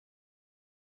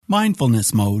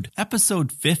Mindfulness Mode,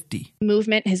 Episode 50.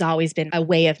 Movement has always been a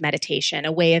way of meditation,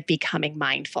 a way of becoming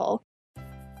mindful.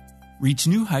 Reach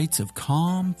new heights of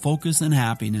calm, focus, and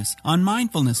happiness on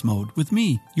Mindfulness Mode with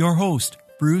me, your host,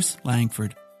 Bruce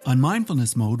Langford. On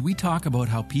Mindfulness Mode, we talk about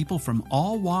how people from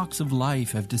all walks of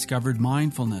life have discovered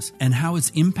mindfulness and how it's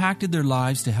impacted their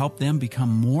lives to help them become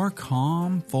more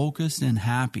calm, focused, and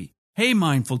happy. Hey,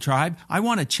 Mindful Tribe, I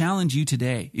want to challenge you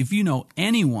today, if you know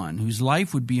anyone whose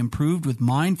life would be improved with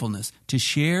mindfulness, to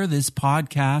share this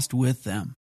podcast with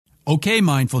them. Okay,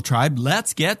 Mindful Tribe,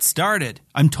 let's get started.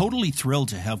 I'm totally thrilled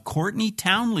to have Courtney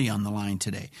Townley on the line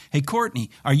today. Hey, Courtney,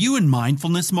 are you in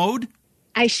mindfulness mode?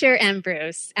 I sure am,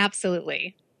 Bruce.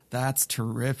 Absolutely. That's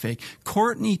terrific.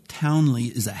 Courtney Townley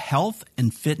is a health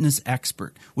and fitness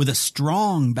expert with a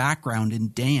strong background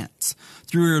in dance.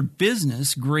 Through her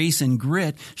business, Grace and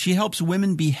Grit, she helps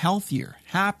women be healthier,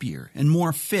 happier, and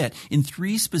more fit in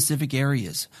 3 specific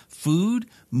areas: food,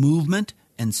 movement,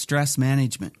 and stress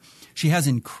management. She has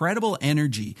incredible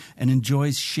energy and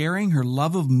enjoys sharing her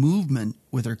love of movement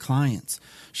with her clients.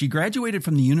 She graduated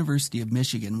from the University of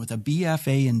Michigan with a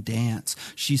BFA in dance.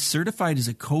 She's certified as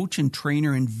a coach and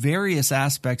trainer in various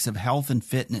aspects of health and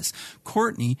fitness.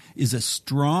 Courtney is a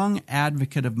strong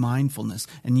advocate of mindfulness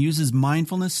and uses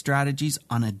mindfulness strategies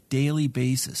on a daily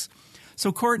basis.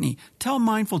 So, Courtney, tell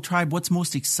Mindful Tribe what's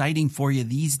most exciting for you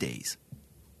these days.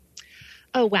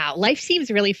 Oh, wow. Life seems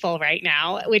really full right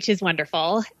now, which is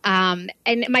wonderful. And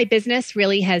my business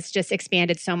really has just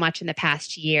expanded so much in the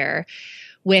past year.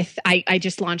 I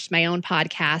just launched my own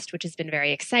podcast, which has been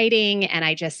very exciting. And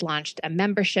I just launched a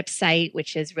membership site,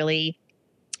 which has really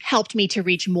helped me to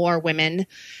reach more women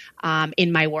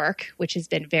in my work, which has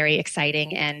been very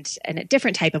exciting and a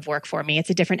different type of work for me. It's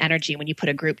a different energy when you put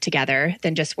a group together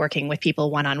than just working with people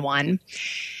one-on-one.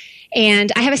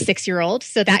 And I have a 6-year-old,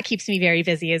 so that keeps me very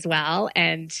busy as well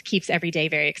and keeps every day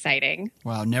very exciting.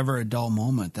 Wow, never a dull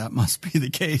moment. That must be the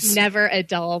case. Never a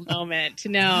dull moment,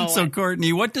 no. So,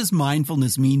 Courtney, what does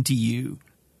mindfulness mean to you?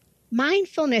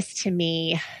 Mindfulness to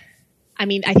me, I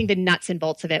think the nuts and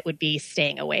bolts of it would be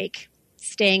staying awake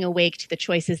to the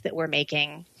choices that we're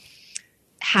making,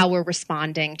 how we're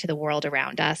responding to the world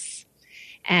around us,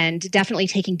 and definitely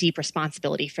taking deep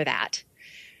responsibility for that.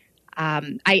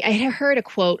 I had heard a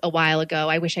quote a while ago.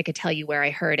 I wish I could tell you where I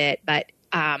heard it, but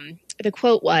the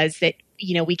quote was that,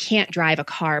 we can't drive a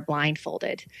car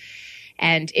blindfolded.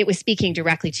 And it was speaking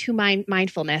directly to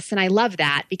mindfulness. And I love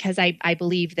that because I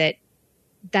believe that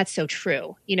that's so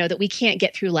true, that we can't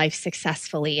get through life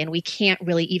successfully and we can't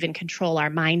really even control our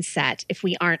mindset if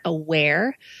we aren't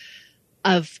aware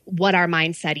of what our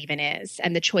mindset even is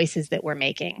and the choices that we're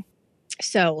making.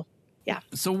 So, yeah.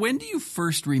 So when do you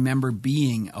first remember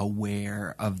being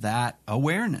aware of that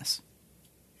awareness?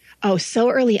 Oh,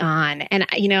 so early on. And,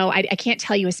 I can't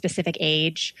tell you a specific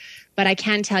age, but I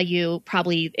can tell you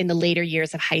probably in the later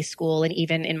years of high school and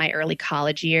even in my early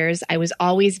college years, I was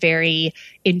always very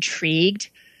intrigued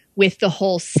with the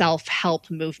whole self-help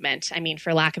movement.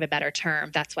 For lack of a better term,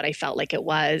 that's what I felt like it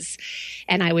was.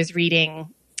 And I was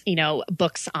reading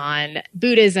books on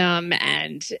Buddhism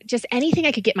and just anything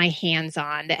I could get my hands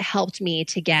on that helped me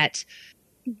to get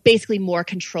basically more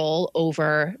control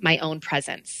over my own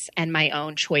presence and my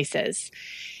own choices.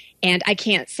 And I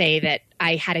can't say that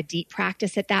I had a deep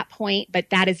practice at that point, but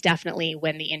that is definitely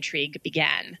when the intrigue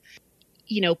began.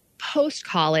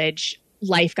 Post-college,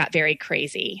 life got very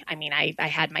crazy. I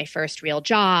had my first real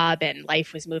job and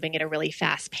life was moving at a really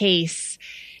fast pace.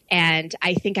 And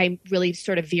I think I really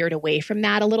sort of veered away from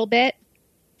that a little bit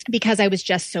because I was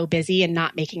just so busy and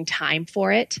not making time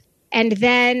for it. And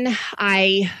then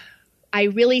I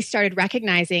really started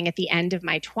recognizing at the end of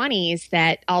my 20s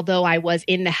that although I was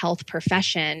in the health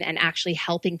profession and actually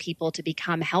helping people to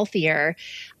become healthier,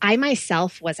 I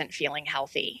myself wasn't feeling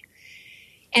healthy.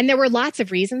 And there were lots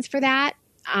of reasons for that.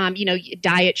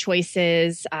 Diet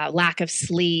choices, lack of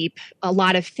sleep, a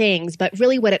lot of things. But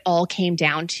really what it all came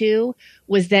down to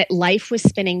was that life was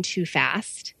spinning too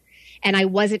fast and I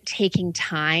wasn't taking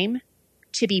time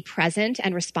to be present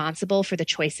and responsible for the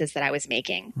choices that I was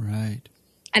making. Right.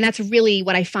 And that's really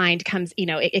what I find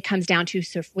it comes down to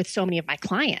with so many of my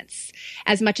clients.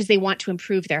 As much as they want to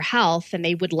improve their health and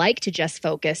they would like to just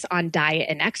focus on diet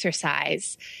and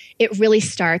exercise, it really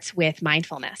starts with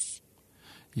mindfulness.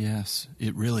 Yes,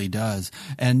 it really does.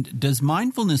 And does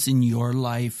mindfulness in your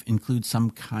life include some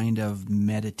kind of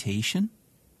meditation?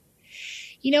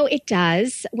 It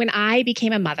does. When I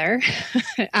became a mother,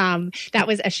 that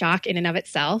was a shock in and of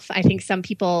itself. I think some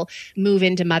people move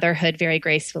into motherhood very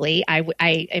gracefully. I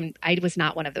was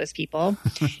not one of those people.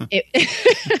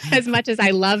 As much as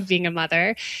I love being a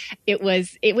mother, it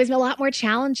was a lot more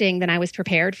challenging than I was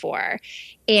prepared for.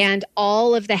 And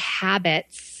all of the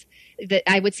habits that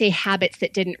I would say habits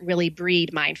that didn't really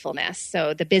breed mindfulness.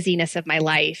 So the busyness of my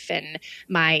life and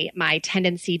my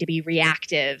tendency to be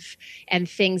reactive and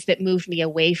things that moved me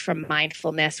away from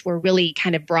mindfulness were really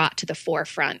kind of brought to the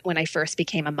forefront when I first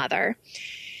became a mother.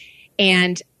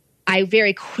 And I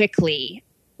very quickly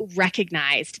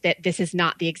recognized that this is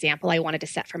not the example I wanted to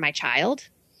set for my child.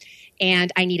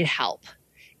 And I needed help,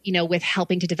 with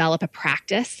helping to develop a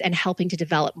practice and helping to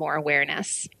develop more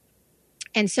awareness.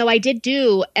 And so I did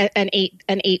do an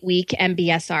 8-week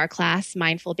MBSR class,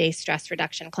 mindful based stress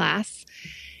reduction class.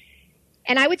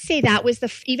 And I would say that was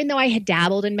even though I had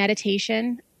dabbled in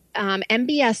meditation,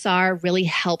 MBSR really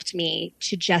helped me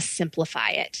to just simplify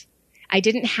it. I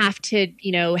didn't have to,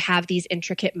 have these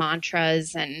intricate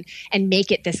mantras and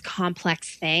make it this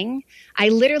complex thing. I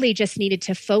literally just needed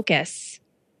to focus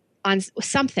on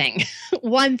something,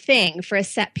 one thing for a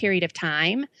set period of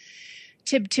time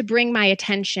to bring my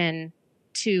attention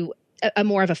to a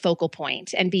more of a focal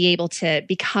point and be able to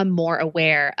become more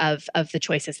aware of the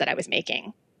choices that I was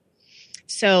making.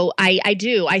 So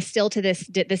I still to this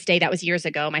day, that was years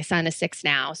ago. My son is 6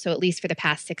 now. So at least for the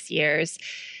past 6 years,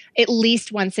 at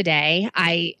least once a day,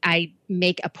 I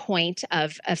make a point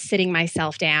of sitting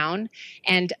myself down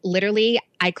and literally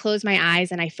I close my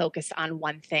eyes and I focus on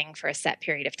one thing for a set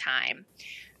period of time.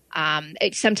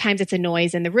 Sometimes it's a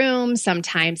noise in the room.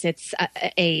 Sometimes it's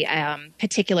a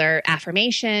particular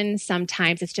affirmation.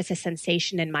 Sometimes it's just a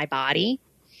sensation in my body.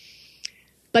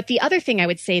 But the other thing I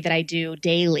would say that I do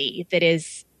daily that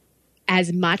is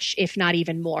as much, if not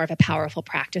even more of a powerful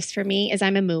practice for me is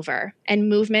I'm a mover. And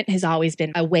movement has always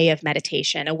been a way of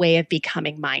meditation, a way of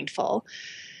becoming mindful.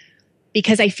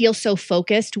 Because I feel so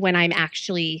focused when I'm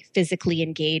actually physically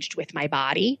engaged with my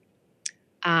body.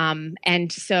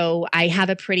 And so I have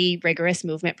a pretty rigorous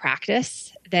movement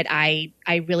practice that I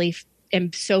really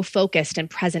am so focused and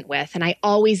present with. And I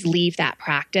always leave that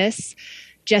practice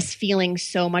just feeling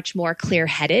so much more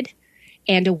clear-headed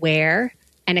and aware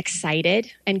and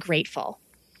excited and grateful,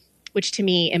 which to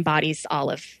me embodies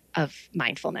all of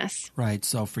mindfulness. Right.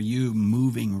 So for you,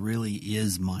 moving really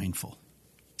is mindful.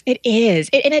 It is.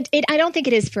 I don't think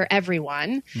it is for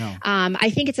everyone. No. I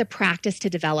think it's a practice to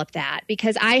develop that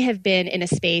because I have been in a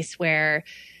space where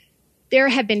there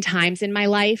have been times in my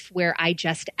life where I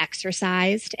just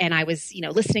exercised and I was,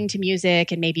 listening to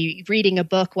music and maybe reading a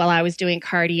book while I was doing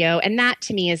cardio. And that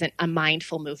to me isn't a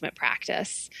mindful movement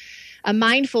practice. A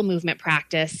mindful movement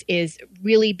practice is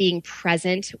really being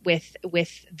present with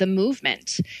the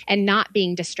movement and not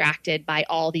being distracted by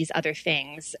all these other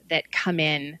things that come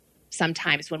in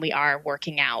sometimes when we are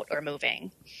working out or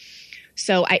moving.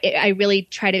 So I really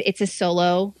try to, it's a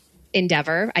solo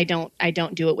endeavor. I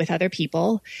don't do it with other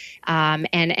people. And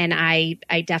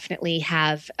I definitely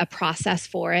have a process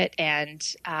for it. And,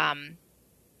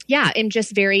 I'm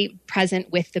just very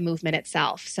present with the movement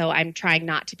itself. So I'm trying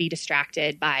not to be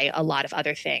distracted by a lot of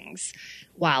other things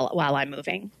while I'm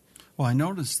moving. Well, I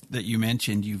noticed that you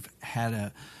mentioned you've had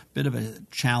a bit of a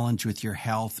challenge with your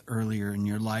health earlier in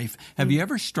your life. Have you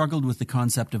ever struggled with the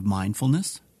concept of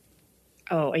mindfulness?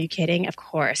 Oh, are you kidding? Of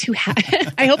course. Who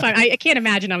I can't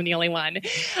imagine I'm the only one.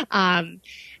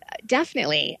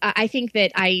 Definitely. I think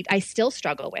that I still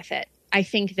struggle with it. I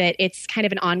think that it's kind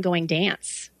of an ongoing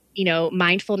dance.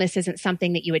 Mindfulness isn't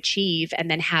something that you achieve and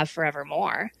then have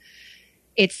forevermore.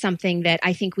 It's something that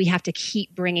I think we have to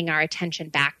keep bringing our attention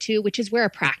back to, which is where a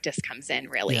practice comes in,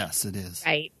 really. Yes, it is.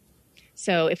 Right.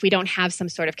 So if we don't have some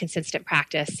sort of consistent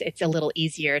practice, it's a little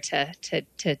easier to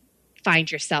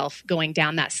find yourself going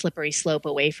down that slippery slope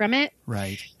away from it.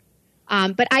 Right.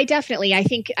 But I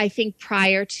think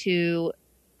prior to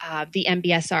the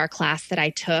MBSR class that I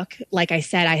took, like I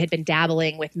said, I had been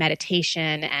dabbling with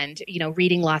meditation and,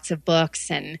 reading lots of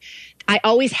books. And I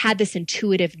always had this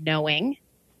intuitive knowing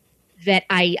that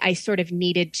I sort of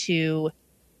needed to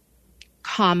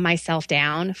calm myself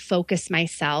down, focus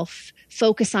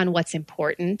on what's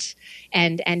important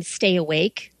and stay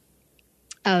awake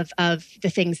of the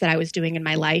things that I was doing in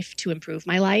my life to improve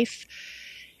my life.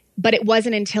 But it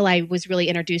wasn't until I was really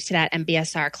introduced to that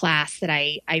MBSR class that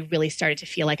I really started to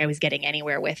feel like I was getting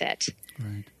anywhere with it.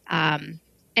 Right.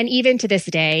 And even to this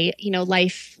day,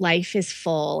 life is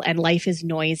full and life is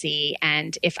noisy.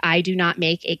 And if I do not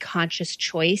make a conscious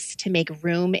choice to make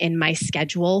room in my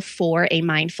schedule for a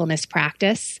mindfulness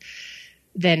practice,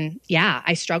 then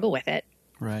I struggle with it.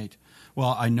 Right.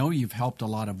 Well, I know you've helped a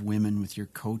lot of women with your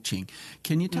coaching.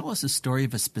 Can you tell us a story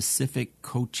of a specific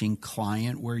coaching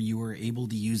client where you were able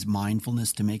to use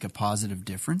mindfulness to make a positive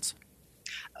difference?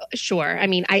 Sure. I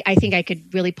mean, I think I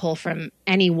could really pull from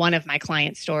any one of my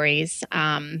client stories.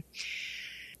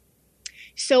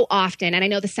 So often, and I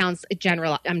know this sounds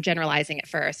general, I'm generalizing at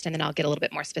first, and then I'll get a little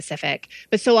bit more specific.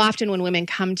 But so often when women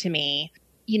come to me,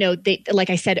 they, like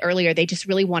I said earlier, they just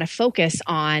really want to focus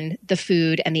on the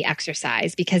food and the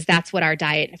exercise because that's what our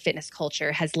diet and fitness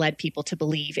culture has led people to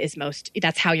believe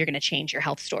that's how you're going to change your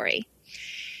health story.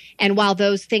 And while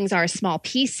those things are a small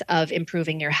piece of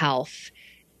improving your health,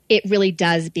 it really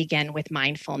does begin with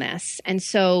mindfulness. And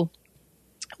so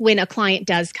when a client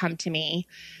does come to me,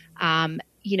 one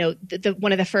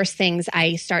of the first things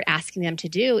I start asking them to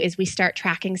do is we start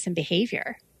tracking some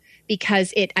behavior.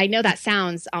 Because I know that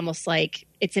sounds almost like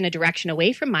it's in a direction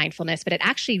away from mindfulness, but it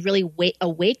actually really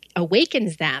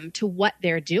awakens them to what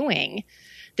they're doing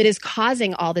that is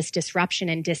causing all this disruption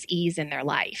and dis-ease in their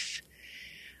life.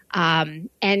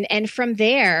 And from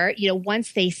there,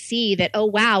 once they see that, oh,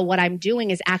 wow, what I'm doing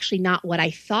is actually not what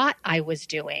I thought I was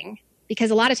doing,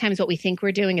 because a lot of times what we think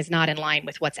we're doing is not in line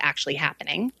with what's actually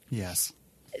happening. Yes.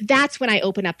 That's when I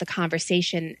open up the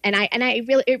conversation. And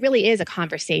it really is a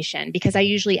conversation because I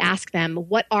usually ask them,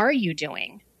 what are you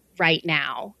doing right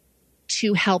now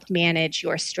to help manage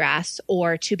your stress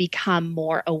or to become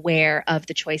more aware of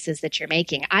the choices that you're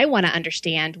making? I want to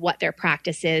understand what their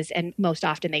practice is. And most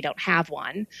often they don't have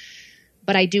one,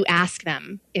 but I do ask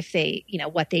them if they,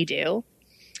 what they do.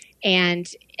 And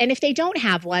if they don't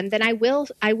have one, then I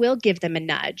will give them a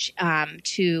nudge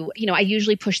to, I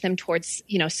usually push them towards,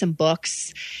 some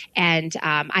books, and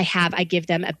I give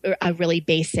them a really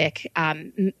basic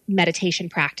meditation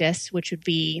practice, which would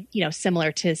be,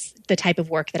 similar to the type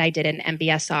of work that I did in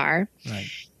MBSR. Right.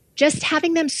 Just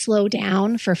having them slow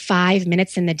down for 5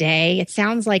 minutes in the day. It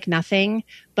sounds like nothing,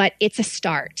 but it's a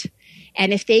start.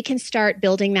 And if they can start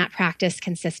building that practice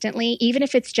consistently, even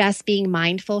if it's just being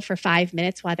mindful for 5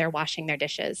 minutes while they're washing their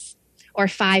dishes or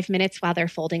 5 minutes while they're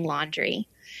folding laundry,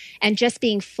 and just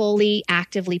being fully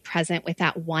actively present with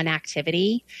that one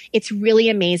activity, it's really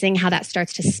amazing how that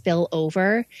starts to spill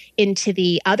over into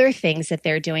the other things that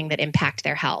they're doing that impact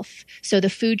their health. So the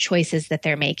food choices that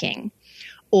they're making,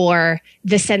 or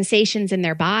the sensations in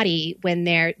their body when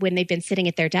they've been sitting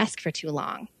at their desk for too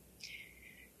long.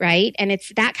 Right? And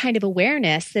it's that kind of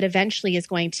awareness that eventually is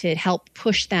going to help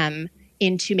push them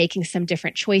into making some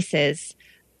different choices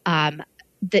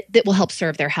that will help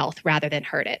serve their health rather than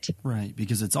hurt it. Right,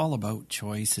 because it's all about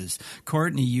choices.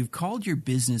 Courtney, you've called your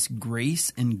business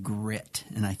Grace and Grit,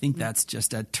 and I think that's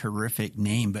just a terrific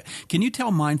name. But can you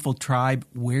tell Mindful Tribe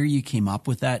where you came up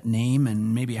with that name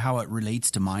and maybe how it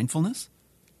relates to mindfulness?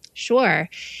 Sure.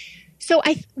 So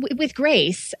with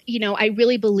Grace, I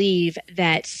really believe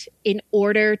that in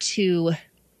order to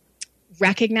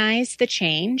recognize the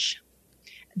change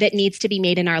that needs to be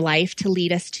made in our life to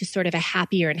lead us to sort of a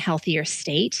happier and healthier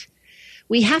state,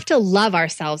 we have to love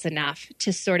ourselves enough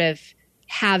to sort of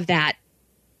have that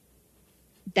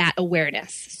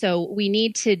awareness. So we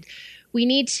need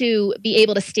to be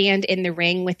able to stand in the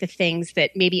ring with the things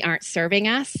that maybe aren't serving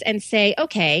us and say,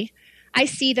 okay, I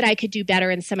see that I could do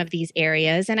better in some of these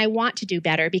areas, and I want to do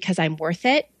better because I'm worth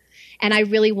it, and I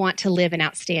really want to live an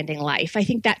outstanding life. I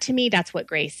think that, to me, that's what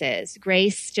grace is.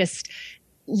 Grace just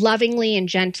lovingly and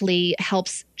gently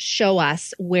helps show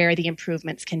us where the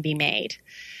improvements can be made.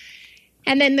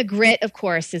 And then the grit, of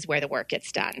course, is where the work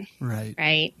gets done.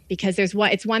 Right? Because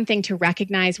it's one thing to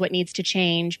recognize what needs to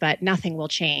change, but nothing will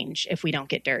change if we don't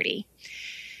get dirty.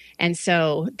 And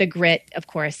so the grit, of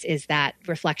course, is that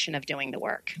reflection of doing the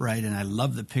work. Right. And I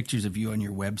love the pictures of you on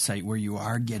your website where you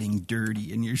are getting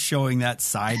dirty and you're showing that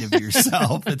side of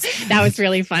yourself. That was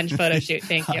really fun photo shoot.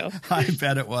 Thank you. I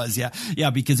bet it was. Yeah.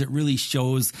 Yeah. Because it really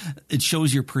shows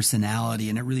your personality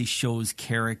and it really shows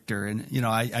character. And,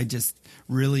 I just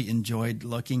really enjoyed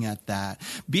looking at that.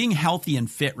 Being healthy and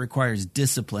fit requires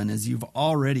discipline, as you've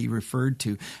already referred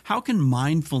to. How can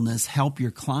mindfulness help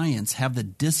your clients have the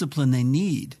discipline they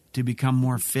need to become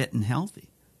more fit and healthy?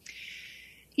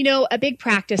 A big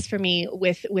practice for me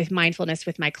with mindfulness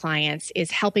with my clients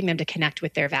is helping them to connect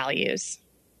with their values.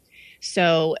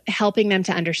 So helping them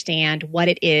to understand what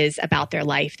it is about their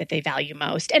life that they value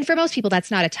most. And for most people, that's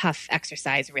not a tough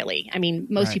exercise, really. I mean,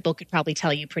 most people could probably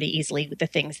tell you pretty easily the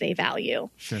things they value.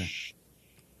 Sure.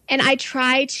 And I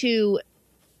try to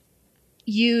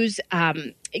use,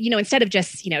 instead of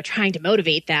just, trying to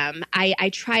motivate them,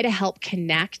 I try to help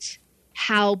connect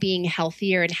how being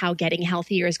healthier and how getting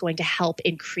healthier is going to help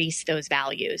increase those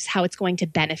values, how it's going to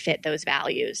benefit those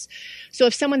values. So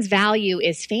if someone's value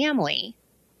is family,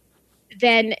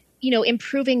 then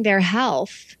improving their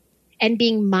health and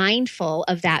being mindful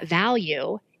of that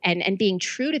value and being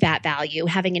true to that value,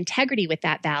 having integrity with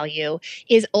that value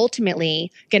is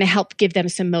ultimately going to help give them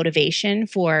some motivation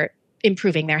for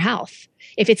improving their health.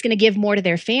 If it's going to give more to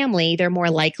their family, they're more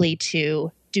likely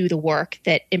to do the work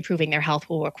that improving their health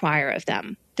will require of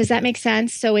them. Does that make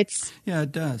sense? So yeah,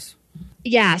 it does.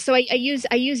 Yeah. So I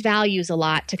use values a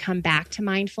lot to come back to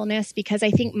mindfulness, because I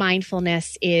think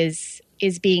mindfulness is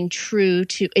being true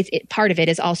to part of it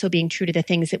is also being true to the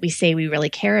things that we say we really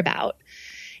care about.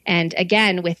 And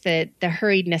again, with the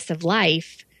hurriedness of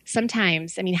life,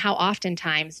 sometimes, how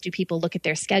oftentimes do people look at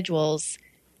their schedules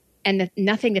and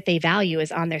nothing that they value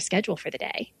is on their schedule for the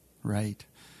day? Right.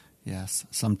 Yes.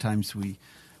 Sometimes we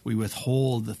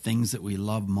withhold the things that we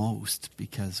love most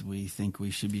because we think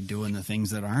we should be doing the things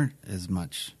that aren't as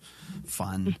much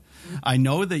fun. I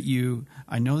know that you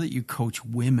coach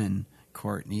women,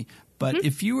 Courtney, but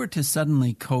if you were to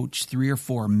suddenly coach 3 or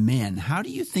 4 men, how do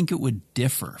you think it would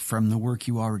differ from the work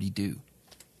you already do?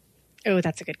 Oh,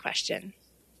 that's a good question.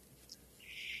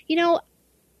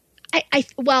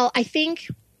 I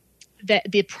think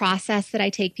that the process that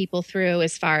I take people through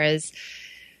as far as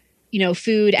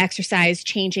food, exercise,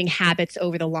 changing habits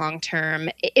over the long term,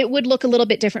 it would look a little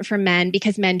bit different for men,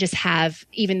 because men just have,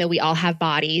 even though we all have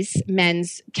bodies,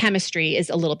 men's chemistry is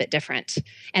a little bit different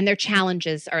and their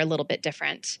challenges are a little bit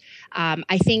different.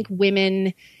 I think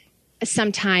women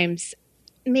sometimes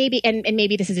maybe, and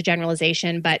maybe this is a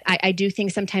generalization, but I do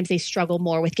think sometimes they struggle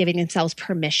more with giving themselves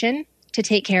permission to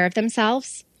take care of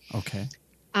themselves. Okay.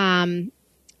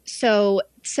 So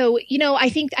I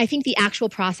think the actual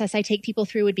process I take people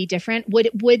through would be different.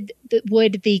 Would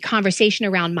the conversation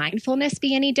around mindfulness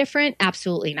be any different?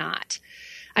 Absolutely not.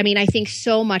 I think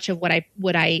so much of what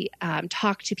I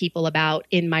talk to people about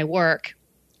in my work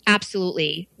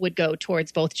absolutely would go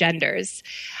towards both genders.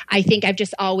 I think I've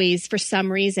just always, for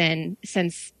some reason,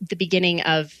 since the beginning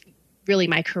of really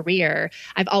my career,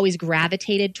 I've always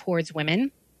gravitated towards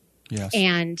women. Yes.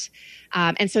 And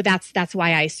so that's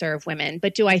why I serve women.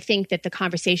 But do I think that the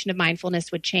conversation of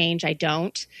mindfulness would change? I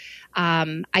don't.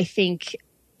 I think,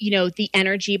 the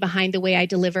energy behind the way I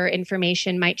deliver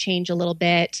information might change a little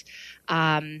bit.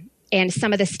 And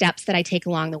some of the steps that I take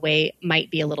along the way might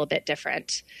be a little bit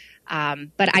different.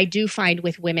 But I do find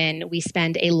with women, we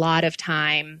spend a lot of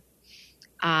time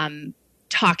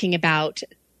talking about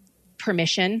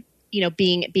permission,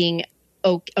 being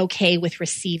okay with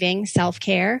receiving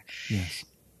self-care. Yes.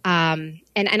 And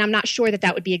I'm not sure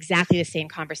that would be exactly the same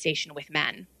conversation with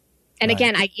men. And Right.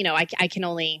 again, I can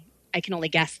only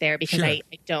guess there because Sure. I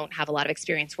don't have a lot of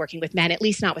experience working with men, at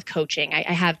least not with coaching.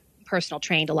 I have personal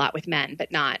trained a lot with men,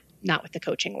 but not with the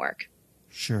coaching work.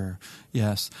 Sure.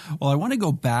 Yes. Well, I want to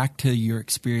go back to your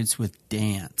experience with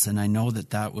dance, and I know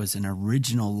that was an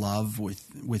original love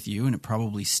with you, and it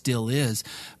probably still is.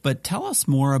 But tell us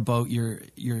more about your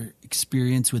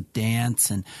experience with dance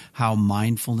and how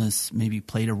mindfulness maybe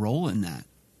played a role in that.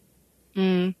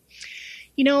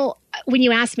 When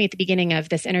you asked me at the beginning of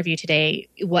this interview today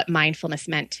what mindfulness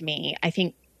meant to me, I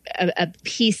think a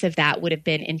piece of that would have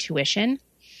been intuition.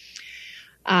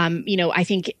 I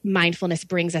think mindfulness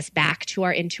brings us back to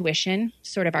our intuition,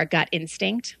 sort of our gut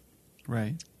instinct.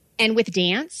 Right. And with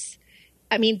dance,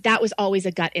 that was always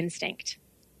a gut instinct.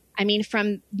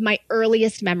 From my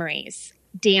earliest memories,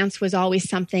 dance was always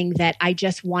something that I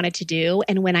just wanted to do.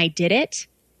 And when I did it,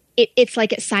 it's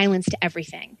like it silenced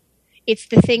everything. It's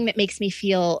the thing that makes me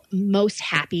feel most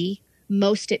happy,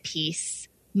 most at peace,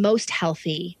 most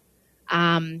healthy.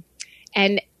 And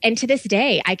to this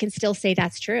day, I can still say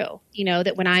that's true.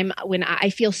 That when I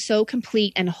feel so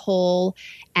complete and whole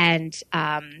and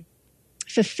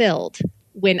fulfilled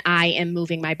when I am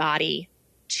moving my body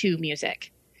to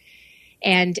music,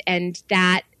 and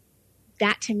that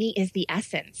to me is the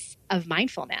essence of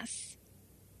mindfulness.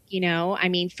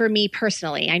 For me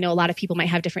personally, I know a lot of people might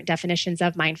have different definitions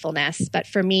of mindfulness, but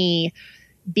for me,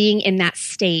 being in that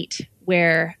state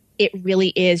where it really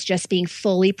is just being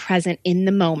fully present in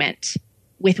the moment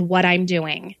with what I'm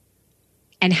doing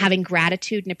and having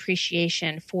gratitude and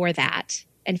appreciation for that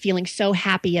and feeling so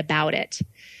happy about it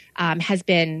has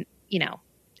been,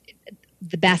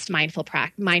 the best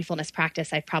mindfulness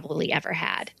practice I've probably ever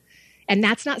had. And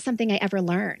that's not something I ever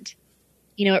learned.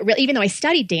 Even though I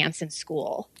studied dance in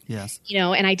school, yes,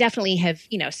 and I definitely have,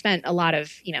 spent a lot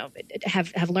of,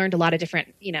 have learned a lot of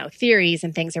different, theories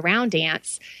and things around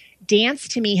dance. Dance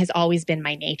to me has always been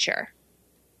my nature.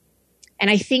 And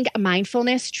I think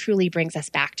mindfulness truly brings us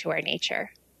back to our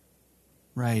nature.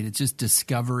 Right. It's just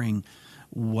discovering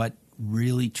what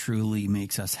really truly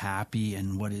makes us happy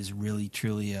and what is really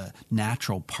truly a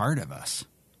natural part of us.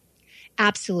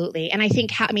 Absolutely. And I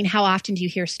think, how often do you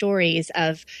hear stories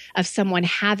of someone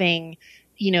having,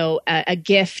 a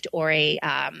gift or a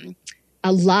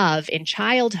love in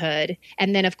childhood,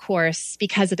 and then, of course,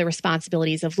 because of the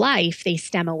responsibilities of life, they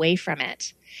stem away from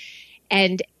it.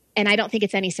 And I don't think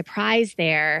it's any surprise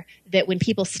there that when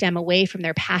people stem away from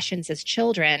their passions as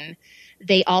children,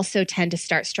 they also tend to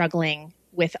start struggling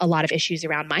with a lot of issues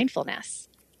around mindfulness.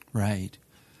 Right.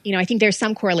 I think there's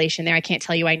some correlation there. I can't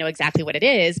tell you I know exactly what it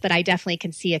is, but I definitely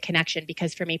can see a connection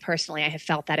because for me personally, I have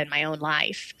felt that in my own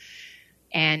life.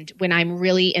 And when I'm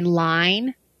really in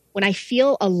line, when I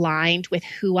feel aligned with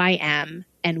who I am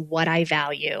and what I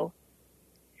value,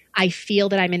 I feel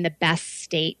that I'm in the best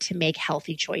state to make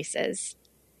healthy choices.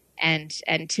 And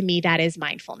to me, that is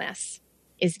mindfulness,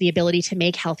 is the ability to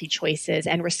make healthy choices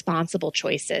and responsible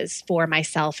choices for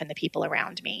myself and the people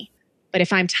around me. But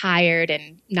if I'm tired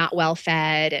and not well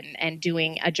fed and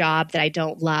doing a job that I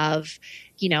don't love,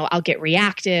 I'll get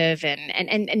reactive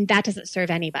and that doesn't serve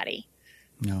anybody.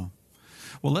 No.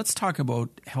 Well, let's talk about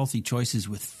healthy choices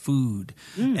with food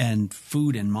and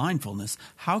mindfulness.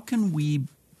 How can we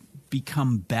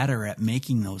become better at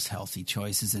making those healthy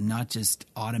choices and not just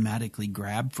automatically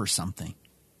grab for something?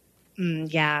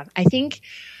 Yeah, I think,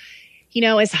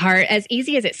 as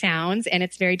easy as it sounds, and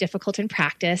it's very difficult in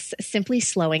practice, simply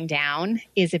slowing down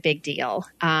is a big deal.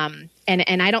 And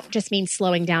I don't just mean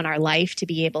slowing down our life to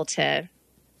be able to,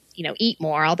 eat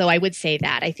more, although I would say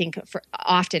that. I think for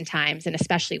oftentimes, and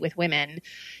especially with women,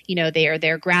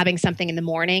 they're grabbing something in the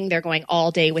morning, they're going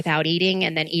all day without eating,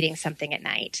 and then eating something at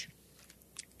night.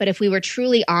 But if we were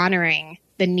truly honoring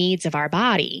the needs of our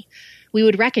body, we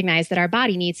would recognize that our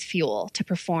body needs fuel to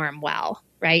perform well,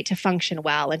 right? To function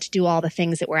well and to do all the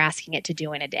things that we're asking it to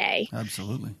do in a day.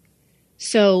 Absolutely.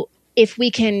 So if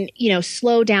we can,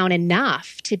 slow down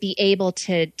enough to be able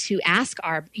to ask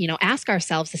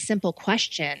ourselves the simple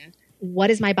question, what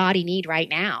does my body need right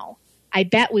now? I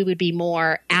bet we would be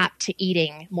more apt to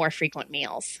eating more frequent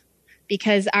meals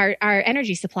because our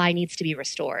energy supply needs to be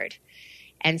restored.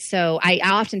 And so I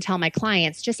often tell my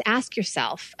clients, just ask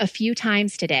yourself a few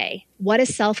times today, what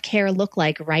does self-care look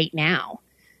like right now?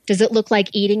 Does it look like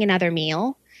eating another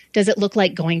meal? Does it look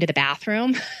like going to the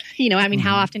bathroom?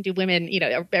 How often do women,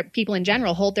 people in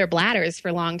general hold their bladders for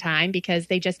a long time because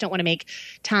they just don't want to make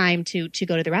time to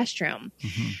go to the restroom?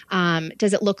 Mm-hmm.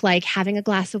 Does it look like having a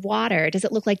glass of water? Does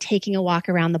it look like taking a walk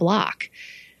around the block?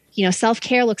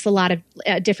 Self-care looks a lot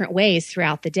of different ways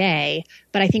throughout the day.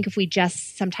 But I think if we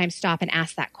just sometimes stop and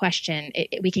ask that question,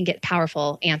 we can get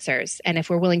powerful answers. And if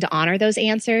we're willing to honor those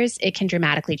answers, it can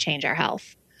dramatically change our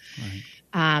health. Right.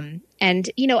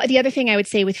 The other thing I would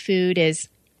say with food is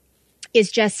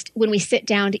just when we sit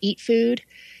down to eat food,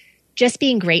 just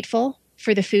being grateful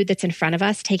for the food that's in front of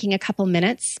us, taking a couple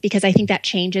minutes, because I think that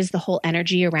changes the whole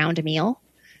energy around a meal,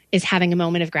 is having a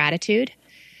moment of gratitude.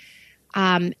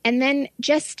 And then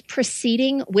just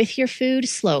proceeding with your food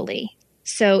slowly.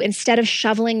 So instead of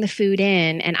shoveling the food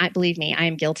in, and believe me, I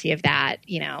am guilty of that.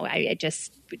 I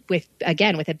just, with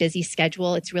a busy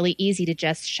schedule, it's really easy to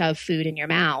just shove food in your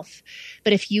mouth.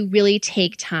 But if you really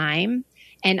take time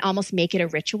and almost make it a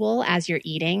ritual as you're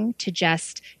eating to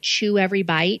just chew every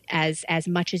bite as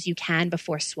much as you can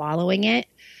before swallowing it,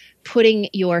 putting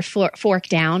your fork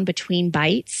down between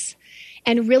bites,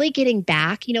 and really getting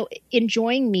back,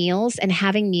 enjoying meals and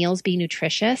having meals be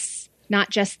nutritious,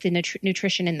 not just the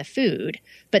nutrition in the food,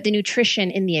 but the nutrition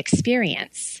in the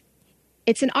experience.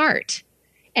 It's an art.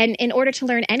 And in order to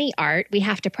learn any art, we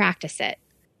have to practice it.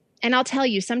 And I'll tell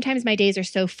you, sometimes my days are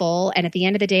so full, and at the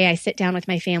end of the day, I sit down with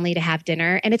my family to have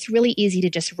dinner, and it's really easy to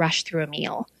just rush through a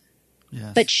meal.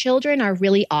 Yes. But children are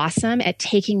really awesome at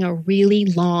taking a really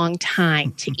long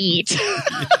time to eat.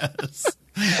 Yes.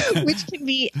 Which can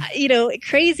be,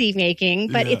 crazy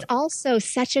making, but it's also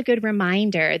such a good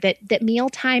reminder that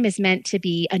mealtime is meant to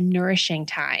be a nourishing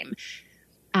time.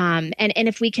 And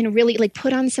if we can really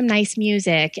put on some nice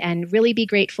music and really be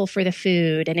grateful for the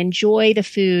food and enjoy the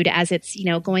food as it's,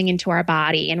 going into our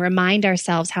body and remind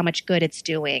ourselves how much good it's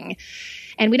doing.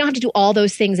 And we don't have to do all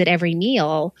those things at every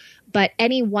meal, but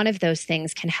any one of those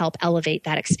things can help elevate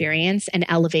that experience and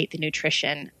elevate the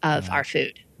nutrition of our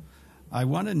food. I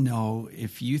want to know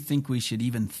if you think we should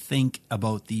even think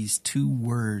about these two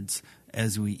words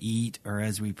as we eat or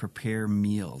as we prepare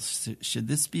meals. Should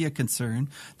this be a concern?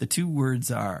 The two words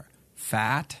are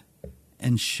fat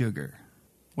and sugar.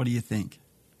 What do you think?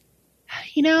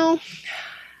 I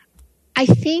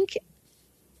think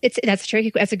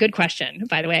that's a good question,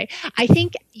 by the way. I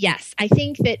think, yes, I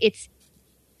think that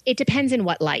it depends in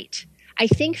what light. I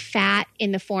think fat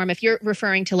in the form, if you're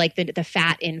referring to the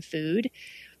fat in food,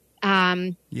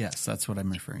 yes, that's what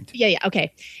I'm referring to. Yeah.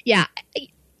 Okay. Yeah.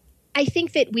 I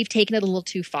think that we've taken it a little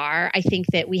too far. I think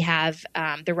that we have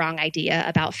the wrong idea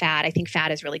about fat. I think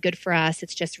fat is really good for us.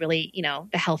 It's just really,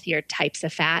 the healthier types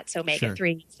of fat, so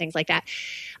omega-3, things like that.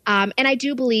 And I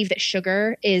do believe that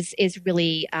sugar is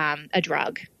really a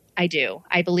drug. I do.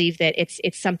 I believe that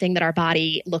it's something that our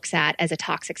body looks at as a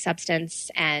toxic substance,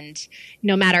 and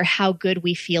no matter how good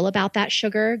we feel about that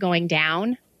sugar going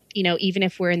down, even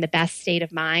if we're in the best state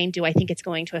of mind, do I think it's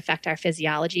going to affect our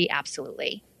physiology?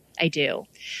 Absolutely. I do.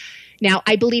 Now,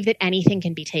 I believe that anything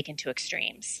can be taken to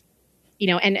extremes,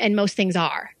 and most things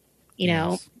are,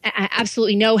 Yes.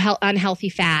 Absolutely no unhealthy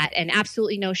fat and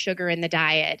absolutely no sugar in the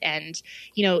diet. And,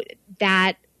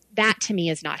 that to me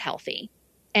is not healthy.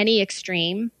 Any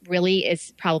extreme really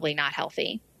is probably not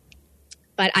healthy.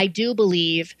 But I do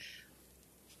believe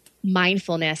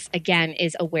mindfulness, again,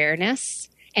 is awareness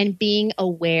and being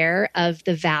aware of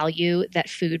the value that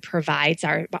food provides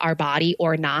our body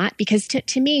or not. Because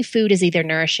to me, food is either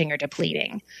nourishing or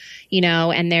depleting,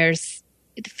 and there's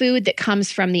food that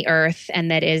comes from the earth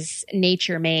and that is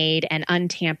nature made and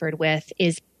untampered with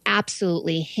is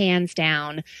absolutely hands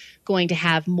down going to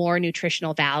have more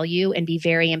nutritional value and be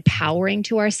very empowering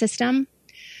to our system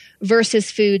versus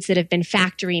foods that have been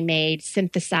factory made,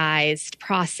 synthesized,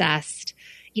 processed.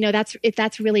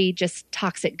 That's really just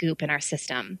toxic goop in our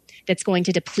system that's going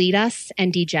to deplete us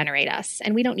and degenerate us.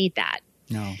 And we don't need that.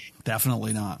 No,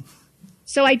 definitely not.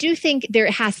 So I do think there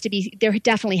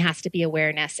definitely has to be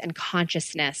awareness and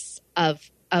consciousness of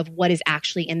what is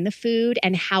actually in the food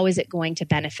and how is it going to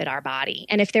benefit our body.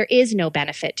 And if there is no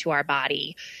benefit to our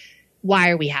body, why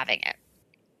are we having it?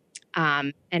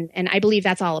 And I believe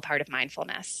that's all a part of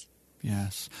mindfulness.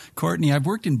 Yes. Courtney, I've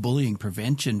worked in bullying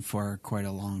prevention for quite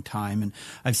a long time, and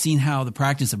I've seen how the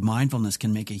practice of mindfulness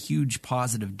can make a huge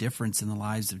positive difference in the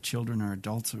lives of children or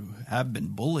adults who have been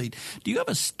bullied. Do you have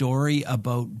a story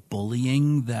about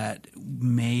bullying that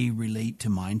may relate to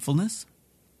mindfulness?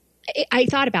 I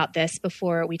thought about this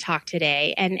before we talked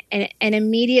today, and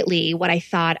immediately what I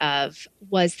thought of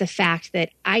was the fact that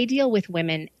I deal with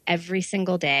women every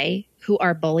single day who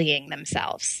are bullying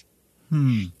themselves.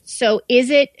 So is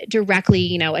it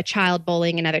directly, a child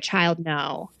bullying another child?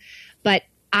 No. But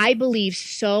I believe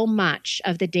so much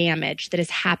of the damage that is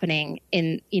happening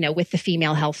with the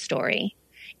female health story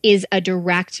is a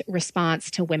direct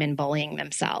response to women bullying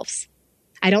themselves.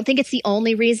 I don't think it's the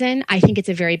only reason. I think it's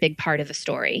a very big part of the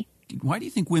story. Why do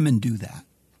you think women do that?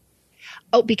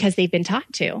 Oh, because they've been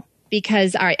taught to.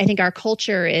 Because I think our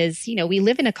culture is, we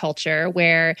live in a culture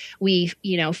where we,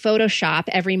 Photoshop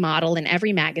every model in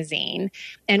every magazine,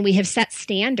 and we have set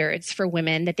standards for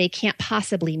women that they can't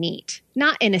possibly meet,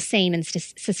 not in a sane and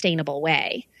sustainable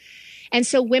way. And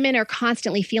so women are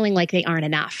constantly feeling like they aren't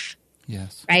enough.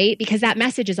 Yes. Right? Because that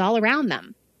message is all around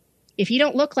them. If you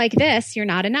don't look like this, you're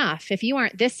not enough. If you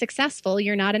aren't this successful,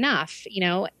 you're not enough,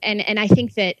 and I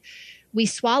think that we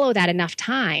swallow that enough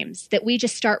times that we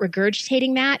just start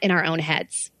regurgitating that in our own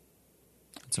heads.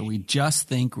 So we just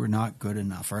think we're not good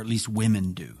enough, or at least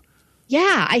women do.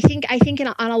 Yeah, I think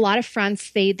on a lot of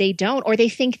fronts they don't, or they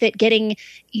think that getting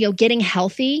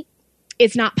healthy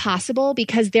is not possible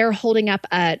because they're holding up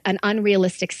an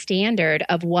unrealistic standard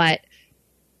of what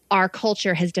our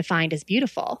culture has defined as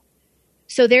beautiful.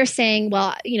 So they're saying,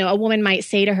 well, a woman might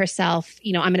say to herself,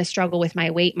 I'm going to struggle with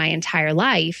my weight my entire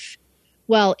life.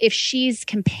 Well, if she's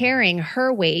comparing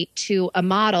her weight to a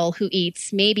model who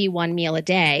eats maybe one meal a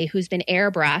day, who's been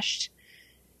airbrushed,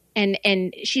 and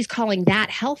she's calling that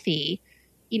healthy,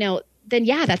 then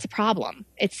yeah, that's a problem.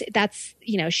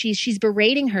 She's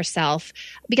berating herself,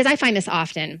 because I find this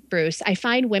often, Bruce. I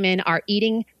find women are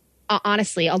eating,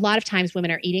 honestly, a lot of times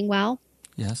women are eating well.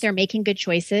 Yes. They're making good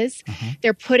choices.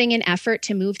 They're putting in effort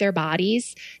to move their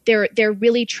bodies. They're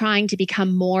really trying to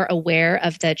become more aware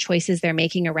of the choices they're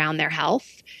making around their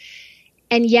health.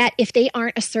 And yet, if they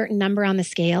aren't a certain number on the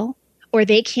scale, or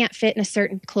they can't fit in a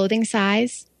certain clothing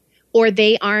size, or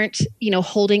they aren't,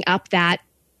 holding up that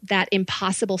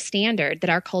impossible standard that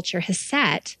our culture has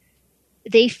set,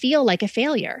 they feel like a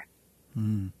failure.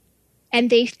 And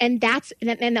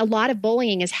a lot of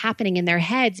bullying is happening in their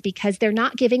heads because they're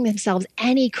not giving themselves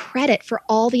any credit for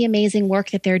all the amazing work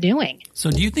that they're doing. So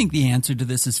do you think the answer to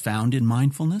this is found in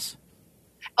mindfulness?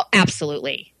 Oh,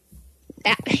 absolutely.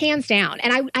 Hands down.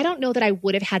 And I don't know that I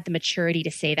would have had the maturity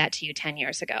to say that to you 10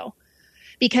 years ago.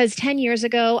 Because 10 years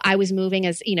ago, I was moving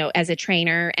as a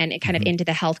trainer and kind of into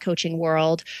the health coaching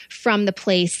world from the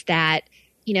place that,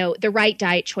 the right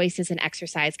diet choices and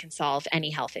exercise can solve any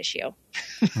health issue.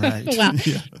 Right. Well,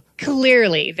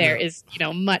 clearly there is,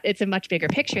 it's a much bigger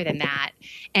picture than that.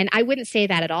 And I wouldn't say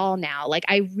that at all now. Like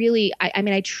I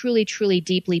truly, truly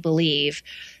deeply believe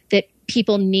that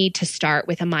people need to start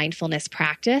with a mindfulness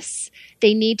practice.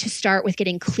 They need to start with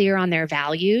getting clear on their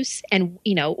values and,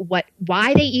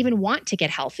 why they even want to get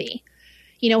healthy.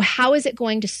 How is it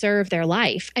going to serve their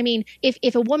life? I mean,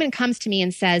 if a woman comes to me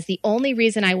and says, the only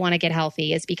reason I want to get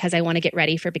healthy is because I want to get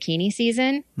ready for bikini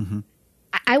season,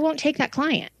 I won't take that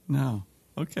client. No.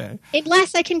 Okay.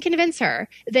 Unless I can convince her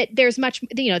that there's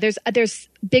there's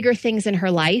bigger things in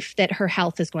her life that her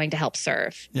health is going to help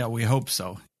serve. Yeah, we hope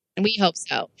so. And we hope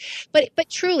so. But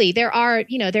truly, there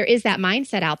is that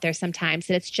mindset out there sometimes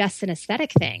that it's just an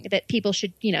aesthetic thing, that people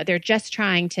should, they're just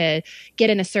trying to get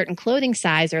in a certain clothing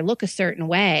size or look a certain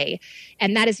way.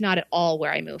 And that is not at all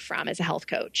where I move from as a health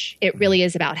coach. It really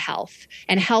is about health.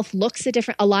 And health looks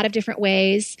a lot of different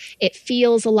ways. It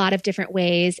feels a lot of different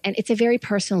ways. And it's a very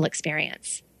personal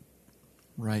experience.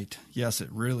 Right. Yes, it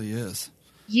really is.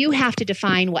 You have to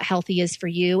define what healthy is for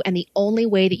you. And the only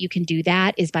way that you can do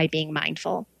that is by being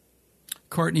mindful.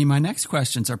 Courtney, my next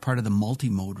questions are part of the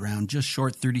multi-mode round. Just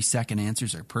short 30-second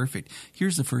answers are perfect.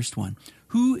 Here's the first one.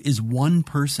 Who is one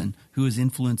person who has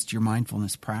influenced your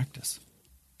mindfulness practice?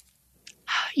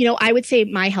 I would say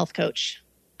my health coach.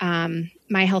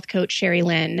 Sherry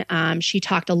Lynn, she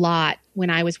talked a lot when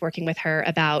I was working with her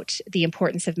about the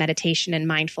importance of meditation and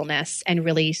mindfulness, and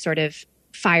really sort of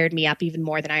fired me up even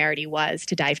more than I already was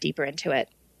to dive deeper into it.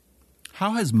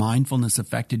 How has mindfulness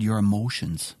affected your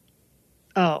emotions?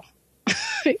 Oh,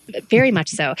 very much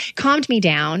so. Calmed me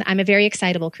down. I'm a very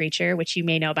excitable creature, which you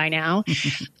may know by now.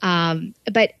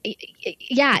 But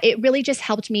yeah, it really just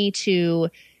helped me to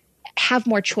have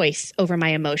more choice over my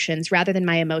emotions rather than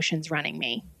my emotions running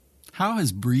me. How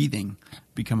has breathing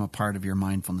become a part of your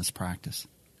mindfulness practice?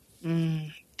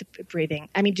 Breathing.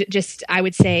 I mean, I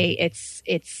would say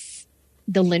it's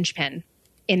the linchpin,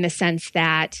 in the sense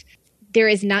that there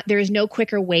is no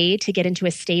quicker way to get into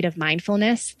a state of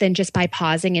mindfulness than just by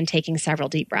pausing and taking several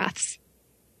deep breaths.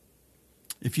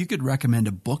 If you could recommend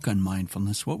a book on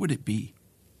mindfulness, what would it be?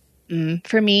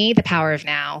 For me, The Power of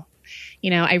Now.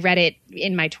 I read it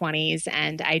in my 20s,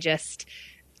 and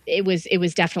it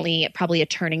was definitely probably a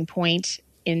turning point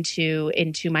into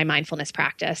my mindfulness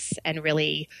practice, and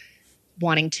really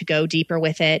wanting to go deeper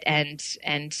with it and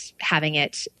having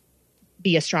it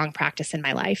be a strong practice in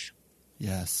my life.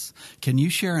 Yes. Can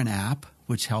you share an app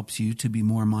which helps you to be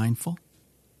more mindful?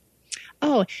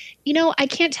 Oh, I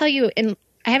can't tell you, and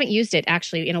I haven't used it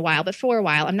actually in a while, but for a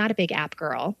while, I'm not a big app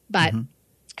girl, but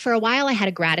for a while I had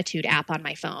a gratitude app on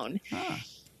my phone.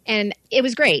 And it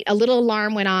was great. A little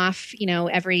alarm went off,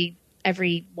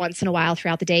 every once in a while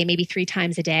throughout the day, maybe 3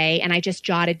 times a day. And I just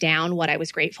jotted down what I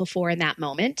was grateful for in that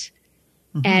moment.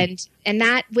 And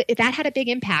that had a big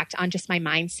impact on just my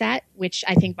mindset, which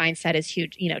I think mindset is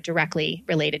huge, directly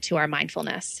related to our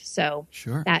mindfulness. So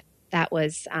sure. that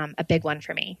was a big one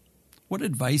for me. What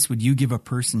advice would you give a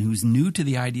person who's new to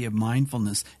the idea of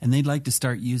mindfulness and they'd like to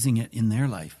start using it in their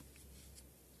life?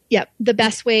 Yep. The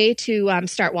best way to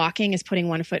start walking is putting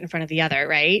one foot in front of the other,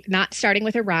 right? Not starting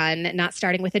with a run, not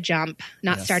starting with a jump,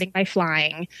 not starting by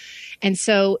flying. And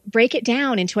so break it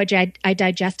down into a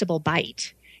digestible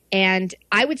bite. And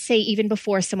I would say even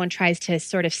before someone tries to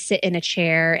sort of sit in a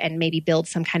chair and maybe build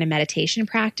some kind of meditation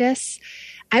practice,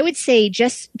 I would say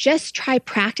just try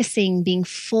practicing being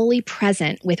fully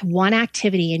present with one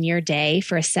activity in your day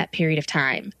for a set period of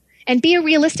time. And be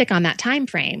realistic on that time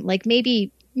frame, like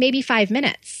maybe 5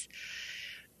 minutes.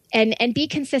 And be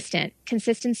consistent.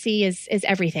 Consistency is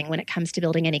everything when it comes to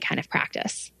building any kind of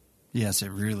practice. Yes,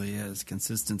 it really is.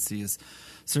 Consistency is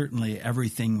certainly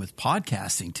everything with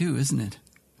podcasting too, isn't it?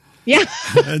 Yeah.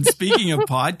 And speaking of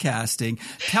podcasting,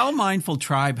 tell Mindful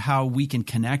Tribe how we can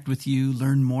connect with you,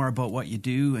 learn more about what you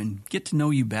do, and get to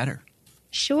know you better.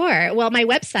 Sure. Well, my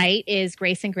website is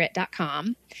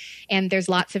graceandgrit.com, and there's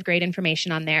lots of great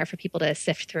information on there for people to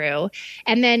sift through.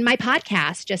 And then my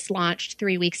podcast just launched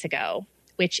 3 weeks ago,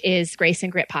 which is Grace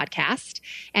and Grit Podcast.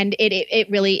 And it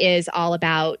really is all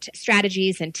about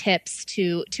strategies and tips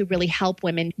to really help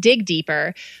women dig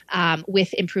deeper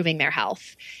with improving their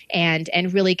health and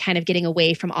really kind of getting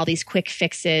away from all these quick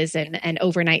fixes and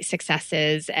overnight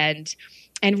successes and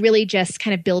really just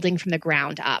kind of building from the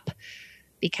ground up.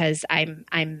 Because I'm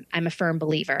a firm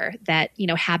believer that,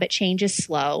 habit change is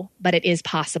slow, but it is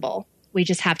possible. We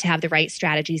just have to have the right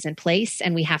strategies in place,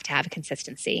 and we have to have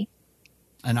consistency.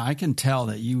 And I can tell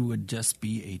that you would just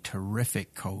be a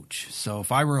terrific coach. So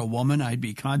if I were a woman, I'd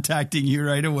be contacting you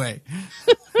right away.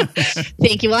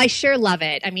 Thank you. Well, I sure love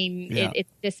it. I mean,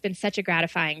 it's just been such a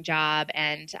gratifying job,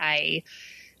 and I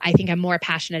think I'm more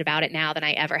passionate about it now than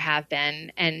I ever have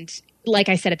been. And like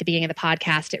I said at the beginning of the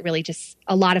podcast, it really just,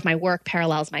 a lot of my work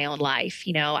parallels my own life.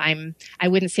 You know, I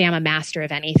wouldn't say I'm a master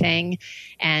of anything,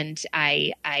 and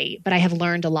but I have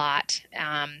learned a lot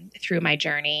through my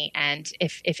journey. And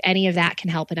if any of that can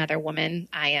help another woman,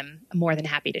 I am more than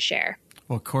happy to share.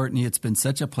 Well, Courtney, it's been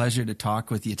such a pleasure to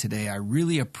talk with you today. I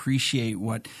really appreciate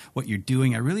what you're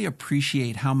doing. I really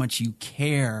appreciate how much you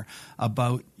care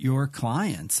about your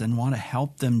clients and want to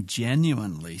help them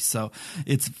genuinely. So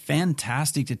it's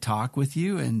fantastic to talk with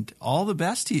you, and all the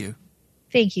best to you.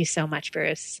 Thank you so much,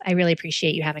 Bruce. I really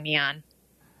appreciate you having me on.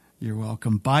 You're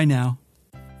welcome. Bye now.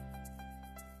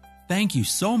 Thank you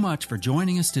so much for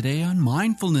joining us today on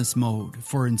Mindfulness Mode.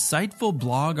 For insightful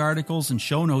blog articles and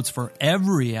show notes for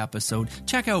every episode,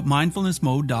 check out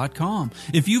mindfulnessmode.com.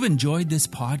 If you've enjoyed this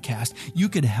podcast, you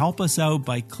could help us out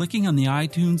by clicking on the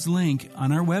iTunes link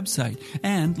on our website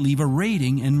and leave a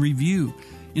rating and review.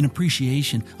 In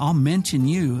appreciation, I'll mention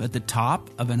you at the top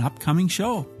of an upcoming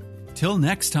show. Till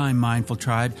next time, Mindful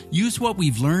Tribe, use what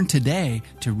we've learned today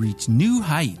to reach new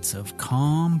heights of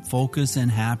calm, focus,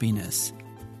 and happiness.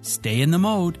 Stay in the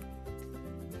mode.